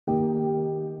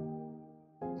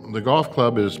The golf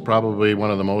club is probably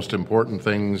one of the most important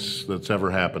things that's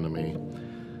ever happened to me.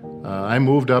 I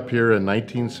moved up here in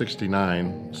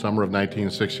 1969, summer of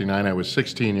 1969. I was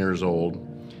 16 years old.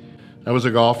 I was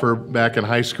a golfer back in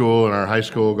high school, and our high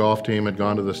school golf team had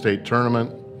gone to the state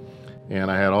tournament, and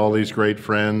I had all these great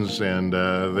friends, and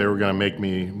they were going to make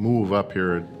me move up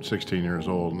here at 16 years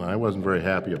old, and I wasn't very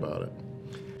happy about it.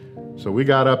 So we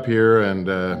got up here, and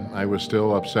I was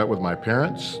still upset with my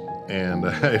parents, and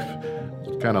I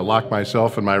kind of locked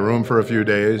myself in my room for a few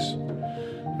days.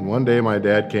 And one day my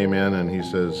dad came in and he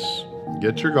says,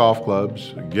 "Get your golf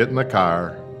clubs, get in the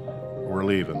car, we're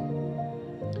leaving."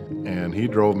 And he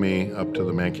drove me up to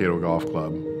the Mankato Golf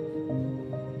Club.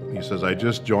 He says, "I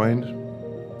just joined,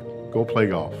 go play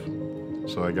golf."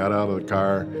 So I got out of the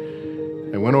car,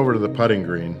 I went over to the putting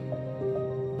green,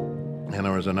 and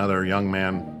there was another young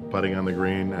man putting on the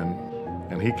green,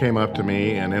 and he came up to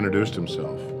me and introduced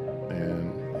himself.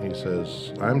 And he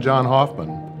says, "I'm John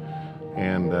Hoffman,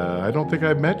 and I don't think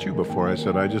I've met you before." I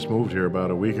said, "I just moved here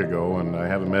about a week ago, and I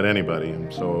haven't met anybody."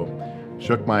 And so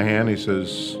shook my hand. He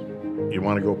says, "You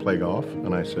want to go play golf?"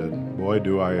 And I said, "Boy,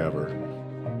 do I ever."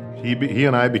 He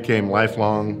and I became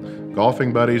lifelong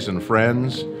golfing buddies and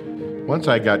friends. Once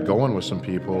I got going with some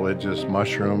people, it just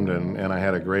mushroomed, and I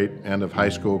had a great end of high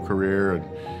school career and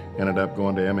ended up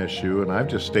going to MSU, and I've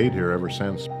just stayed here ever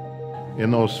since. In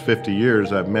those 50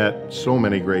 years, I've met so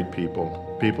many great people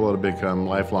that have become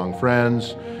lifelong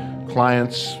friends,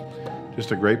 clients.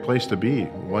 Just a great place to be.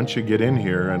 Once you get in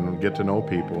here and get to know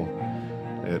people,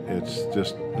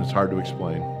 it's hard to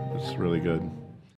explain. It's really good.